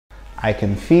I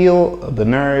can feel the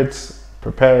nerds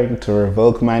preparing to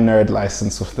revoke my nerd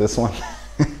license with this one.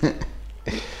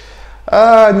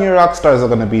 New rock stars are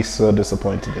gonna be so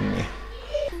disappointed in me.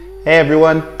 Hey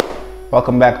everyone,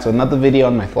 welcome back to another video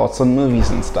on my thoughts on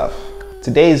movies and stuff.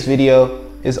 Today's video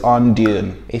is on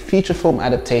Dune, a feature film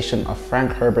adaptation of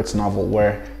Frank Herbert's novel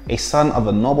where a son of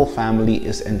a noble family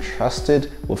is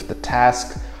entrusted with the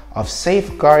task of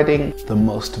safeguarding the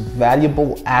most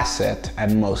valuable asset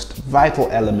and most vital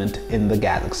element in the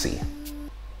galaxy: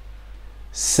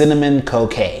 cinnamon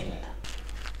cocaine.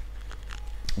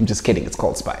 I'm just kidding, it's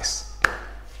called spice.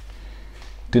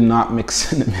 Do not mix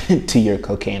cinnamon into your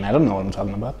cocaine. I don't know what I'm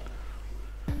talking about.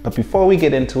 But before we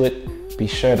get into it, be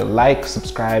sure to like,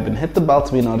 subscribe, and hit the bell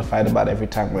to be notified about every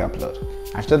time we upload.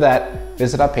 After that,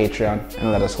 visit our Patreon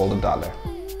and let us hold $1.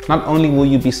 Not only will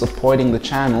you be supporting the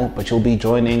channel, but you'll be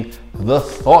joining the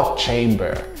Thought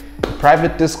Chamber, a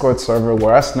private Discord server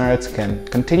where us nerds can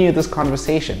continue this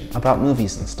conversation about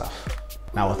movies and stuff.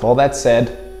 Now with all that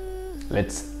said,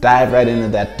 let's dive right into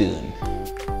that Dune.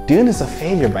 Dune is a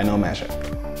failure by no measure.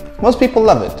 Most people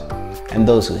love it, and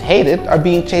those who hate it are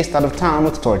being chased out of town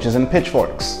with torches and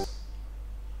pitchforks.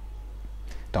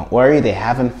 Don't worry, they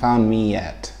haven't found me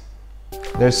yet.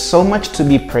 There's so much to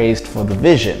be praised for the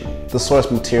vision. The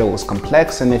source material is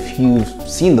complex, and if you've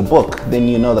seen the book, then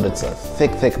you know that it's a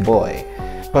thick boy.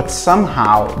 But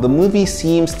somehow, the movie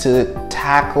seems to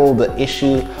tackle the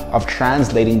issue of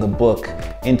translating the book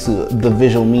into the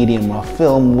visual medium of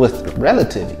film with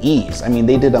relative ease. I mean,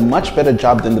 they did a much better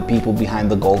job than the people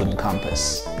behind the Golden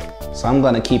Compass. So I'm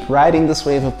gonna keep riding this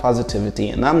wave of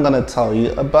positivity, and I'm gonna tell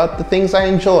you about the things I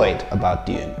enjoyed about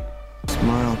Dune.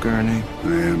 Smile, Gurney. I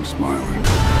am smiling.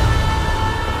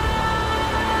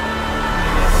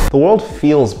 The world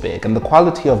feels big, and the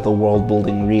quality of the world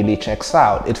building really checks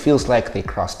out. It feels like they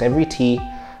crossed every T,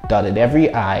 dotted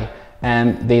every I,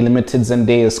 and they limited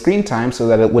Zendaya's screen time so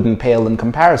that it wouldn't pale in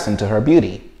comparison to her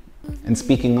beauty. And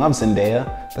speaking of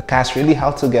Zendaya, the cast really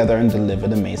held together and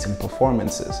delivered amazing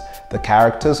performances. The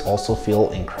characters also feel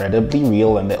incredibly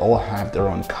real, and they all have their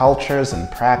own cultures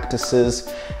and practices,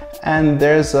 and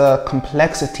there's a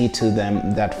complexity to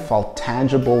them that felt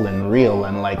tangible and real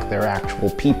and like they're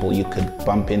actual people you could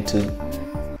bump into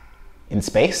in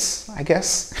space, I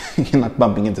guess. You're not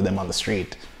bumping into them on the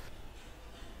street.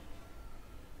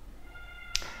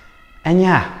 And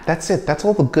yeah, that's it. That's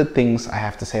all the good things I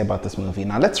have to say about this movie.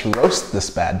 Now let's roast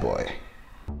this bad boy.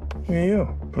 Look at you.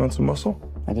 Put on some muscle?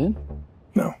 I did?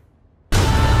 No.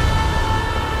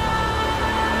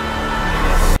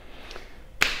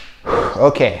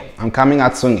 Okay, I'm coming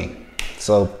out swinging,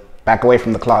 so back away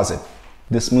from the closet.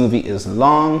 This movie is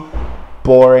long,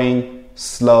 boring,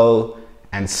 slow,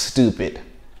 and stupid.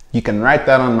 You can write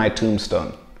that on my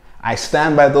tombstone. I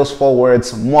stand by those 4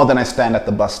 words more than I stand at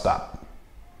the bus stop.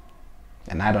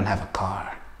 And I don't have a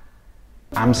car.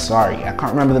 I'm sorry, I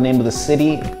can't remember the name of the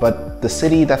city, but the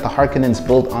city that the Harkonnens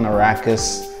built on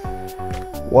Arrakis,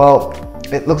 well,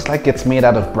 it looks like it's made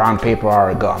out of brown paper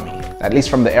origami. At least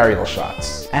from the aerial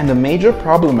shots. And the major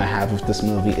problem I have with this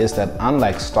movie is that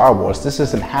unlike Star Wars, this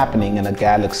isn't happening in a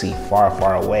galaxy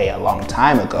far away a long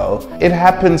time ago. It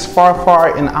happens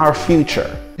far in our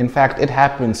future. In fact, it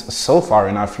happens so far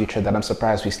in our future that I'm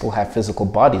surprised we still have physical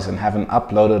bodies and haven't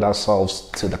uploaded ourselves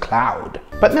to the cloud.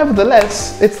 But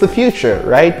nevertheless, it's the future,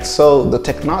 right? So the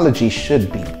technology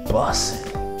should be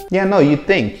bussin'. Yeah, no, you'd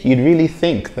really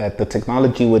think that the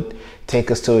technology would take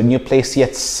us to a new place,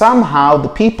 yet somehow the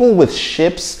people with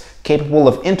ships capable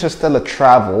of interstellar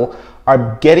travel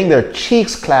are getting their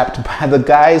cheeks clapped by the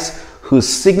guys whose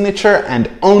signature and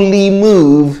only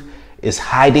move is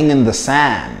hiding in the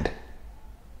sand.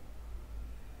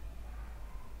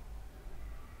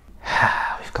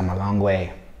 We've come a long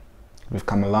way. We've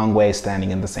come a long way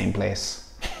standing in the same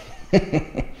place.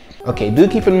 Okay, do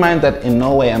keep in mind that in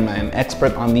no way am I an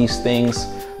expert on these things,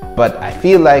 but I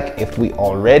feel like if we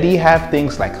already have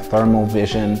things like thermal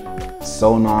vision,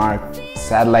 sonar,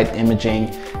 satellite imaging,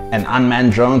 and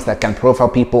unmanned drones that can profile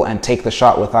people and take the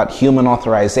shot without human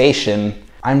authorization,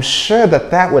 I'm sure that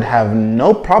that would have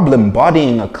no problem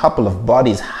bodying a couple of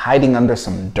bodies hiding under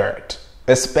some dirt.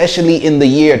 Especially in the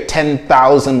year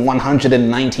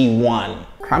 10,191.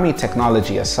 Crummy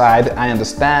technology aside, I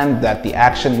understand that the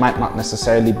action might not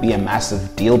necessarily be a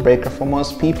massive deal breaker for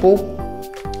most people,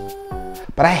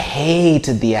 but I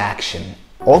hated the action.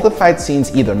 All the fight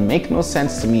scenes either make no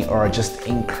sense to me or are just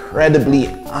incredibly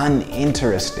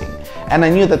uninteresting. And I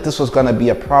knew that this was gonna be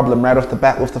a problem right off the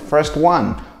bat with the first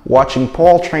one. Watching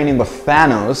Paul training with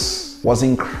Thanos was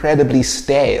incredibly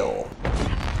stale.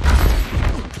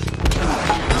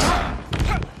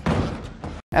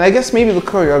 And I guess maybe the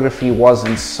choreography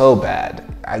wasn't so bad.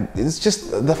 It's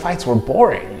just, the fights were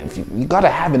boring. You gotta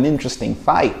have an interesting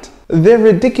fight. Their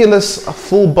ridiculous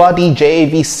full-body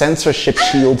JAV censorship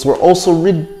shields were also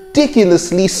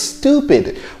ridiculously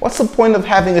stupid. What's the point of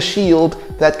having a shield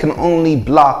that can only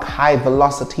block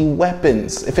high-velocity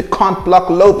weapons? If it can't block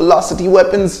low-velocity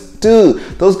weapons,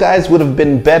 those guys would have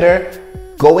been better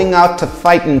going out to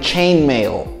fight in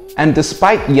chainmail. And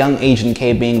despite young Agent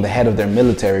K being the head of their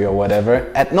military or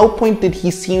whatever, at no point did he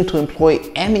seem to employ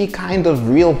any kind of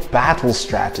real battle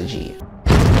strategy.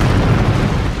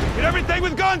 Get everything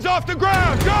with guns off the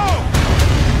ground, go!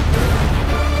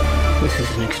 This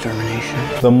is an extermination.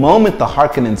 The moment the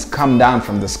Harkonnens come down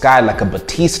from the sky like a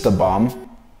Batista bomb,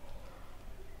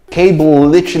 Cable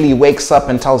literally wakes up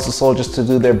and tells the soldiers to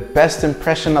do their best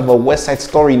impression of a West Side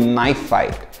Story knife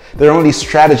fight. Their only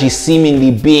strategy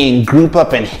seemingly being group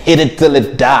up and hit it till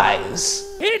it dies.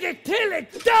 Hit it till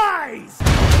it dies!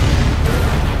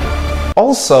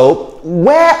 Also,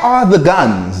 where are the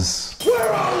guns?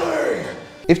 Where are they?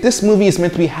 If this movie is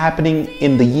meant to be happening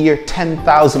in the year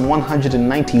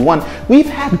 10,191, we've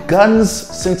had guns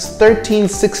since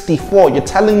 1364. You're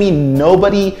telling me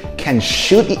nobody can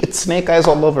shoot? It's Snake Eyes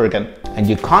all over again. And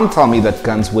you can't tell me that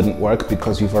guns wouldn't work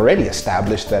because you've already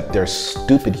established that their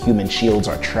stupid human shields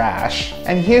are trash.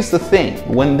 And here's the thing,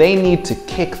 when they need to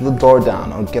kick the door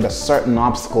down or get a certain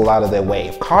obstacle out of their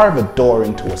way, carve a door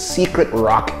into a secret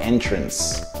rock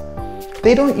entrance,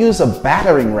 they don't use a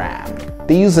battering ram.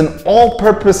 They use an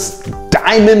all-purpose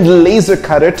diamond laser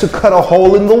cutter to cut a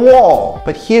hole in the wall.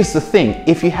 But here's the thing,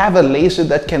 if you have a laser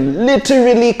that can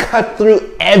literally cut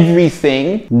through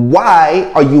everything, why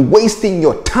are you wasting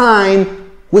your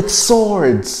time with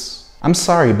swords? I'm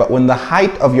sorry, but when the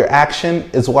height of your action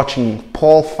is watching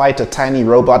Paul fight a tiny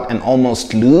robot and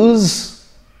almost lose,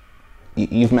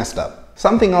 you've messed up.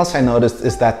 Something else I noticed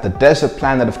is that the desert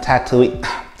planet of Tatooine,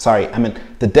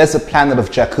 the desert planet of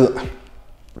Jakku,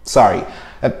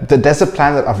 the desert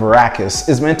planet of Arrakis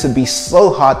is meant to be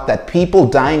so hot that people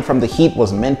dying from the heat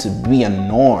was meant to be a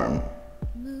norm.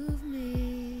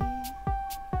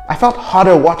 I felt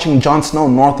hotter watching Jon Snow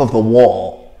north of the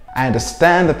wall. I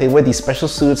understand that they wear these special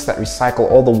suits that recycle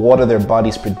all the water their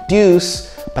bodies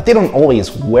produce, but they don't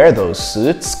always wear those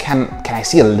suits. Can I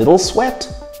see a little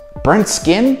sweat? Burnt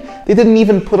skin? They didn't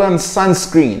even put on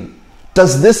sunscreen.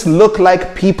 Does this look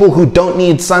like people who don't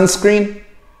need sunscreen?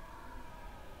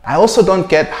 I also don't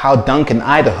get how Duncan,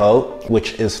 Idaho,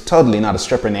 which is totally not a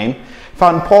stripper name,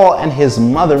 found Paul and his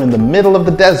mother in the middle of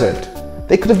the desert.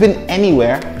 They could have been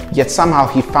anywhere, yet somehow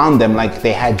he found them like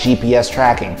they had GPS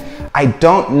tracking. I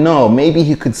don't know, maybe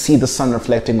he could see the sun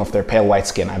reflecting off their pale white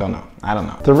skin, I don't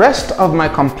know. The rest of my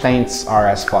complaints are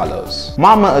as follows.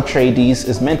 Mama Atreides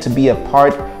is meant to be a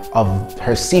part of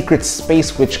her secret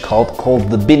space witch cult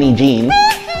called the Binny Jean.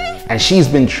 And she's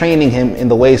been training him in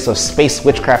the ways of space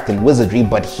witchcraft and wizardry,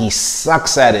 but he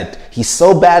sucks at it. He's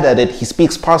so bad at it, he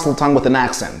speaks Parseltongue with an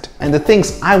accent. And the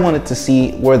things I wanted to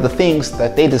see were the things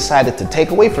that they decided to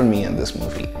take away from me in this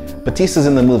movie. Batista's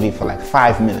in the movie for like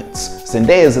 5 minutes.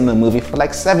 Zendaya's in the movie for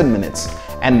like 7 minutes.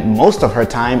 And most of her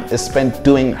time is spent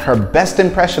doing her best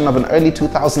impression of an early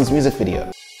 2000s music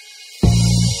video.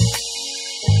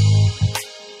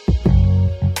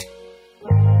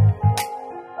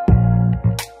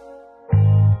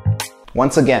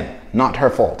 Once again, not her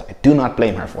fault. I do not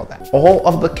blame her for that. All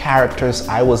of the characters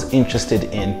I was interested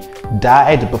in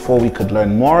died before we could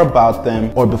learn more about them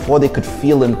or before they could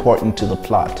feel important to the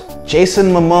plot. Jason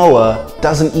Momoa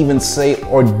doesn't even say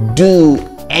or do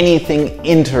anything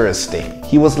interesting.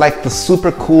 He was like the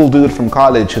super cool dude from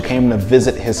college who came to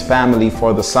visit his family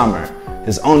for the summer.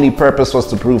 His only purpose was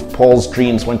to prove Paul's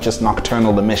dreams weren't just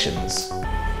nocturnal emissions.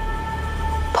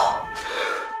 Paul.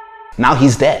 Now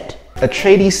he's dead.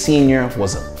 Atreides Sr.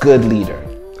 was a good leader,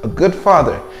 a good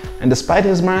father, and despite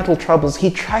his marital troubles, he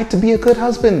tried to be a good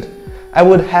husband. I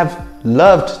would have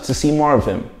loved to see more of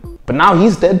him, but now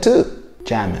he's dead too.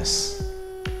 Jamis.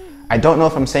 I don't know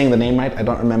if I'm saying the name right, I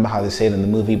don't remember how they say it in the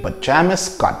movie, but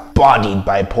Jamis got bodied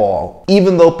by Paul.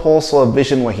 Even though Paul saw a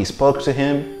vision where he spoke to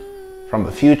him from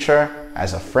the future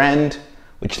as a friend,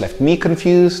 which left me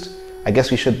confused. I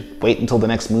guess we should wait until the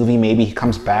next movie. Maybe he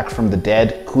comes back from the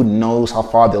dead. Who knows how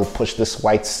far they'll push this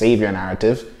white savior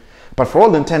narrative. But for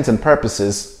all intents and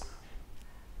purposes,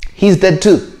 he's dead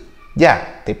too. Yeah,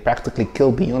 they practically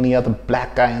killed the only other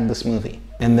black guy in this movie.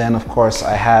 And then of course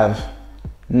I have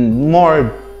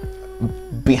more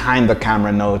behind the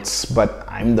camera notes, but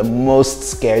I'm the most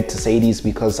scared to say these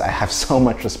because I have so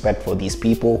much respect for these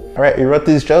people. All right, we wrote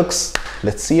these jokes.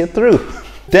 Let's see it through.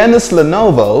 Denis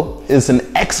Lenovo is an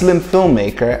excellent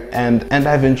filmmaker and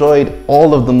I've enjoyed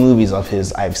all of the movies of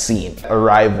his I've seen.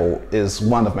 Arrival is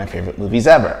one of my favorite movies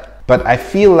ever. But I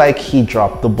feel like he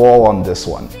dropped the ball on this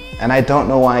one. And I don't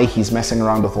know why he's messing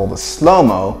around with all the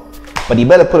slow-mo, but he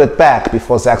better put it back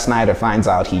before Zack Snyder finds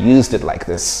out he used it like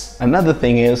this. Another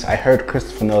thing is, I heard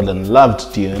Christopher Nolan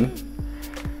loved Dune.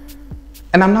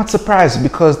 And I'm not surprised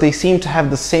because they seem to have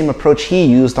the same approach he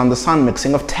used on the sound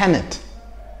mixing of Tenet.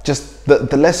 Just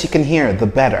the less you can hear, the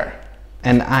better.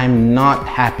 And I'm not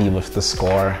happy with the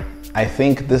score. I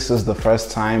think this is the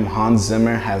first time Hans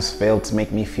Zimmer has failed to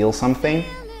make me feel something.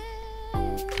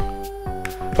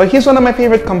 But he's one of my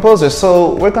favorite composers,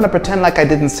 so we're gonna pretend like I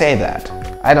didn't say that.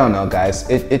 I don't know, guys.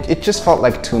 It just felt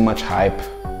like too much hype.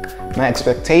 My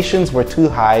expectations were too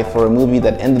high for a movie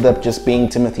that ended up just being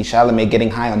Timothée Chalamet getting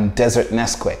high on Desert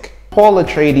Nesquik. Paul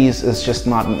Atreides is just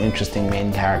not an interesting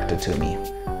main character to me.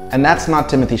 And that's not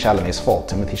Timothée Chalamet's fault.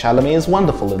 Timothée Chalamet is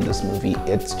wonderful in this movie.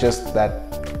 It's just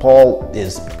that Paul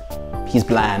he's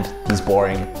bland, he's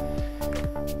boring,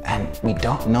 and we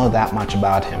don't know that much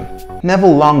about him.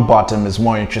 Neville Longbottom is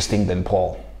more interesting than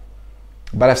Paul.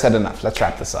 But I've said enough, let's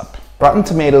wrap this up. Rotten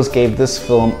Tomatoes gave this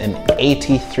film an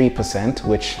 83%,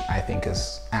 which I think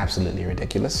is absolutely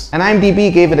ridiculous. And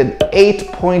IMDb gave it an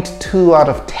 8.2 out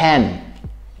of 10.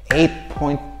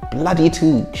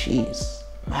 8.2, jeez,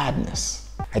 madness.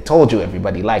 I told you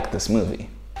everybody liked this movie.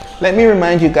 Let me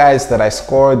remind you guys that I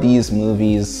score these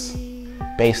movies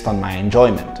based on my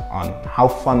enjoyment, on how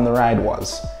fun the ride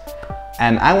was.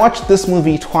 And I watched this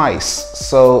movie twice,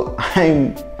 so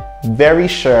I'm very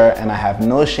sure, and I have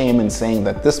no shame in saying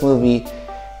that this movie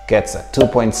gets a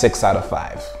 2.6 out of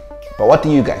 5. But what do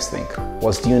you guys think?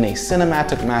 Was Dune a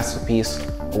cinematic masterpiece,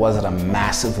 or was it a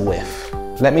massive whiff?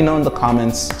 Let me know in the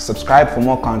comments, subscribe for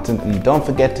more content, and don't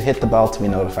forget to hit the bell to be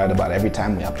notified about every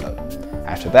time we upload.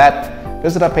 After that,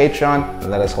 visit our Patreon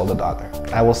and let us hold a dollar.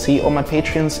 I will see all my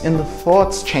Patreons in the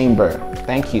Thoughts Chamber.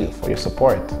 Thank you for your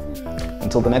support.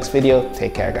 Until the next video,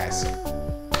 take care, guys.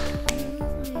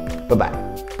 Bye-bye.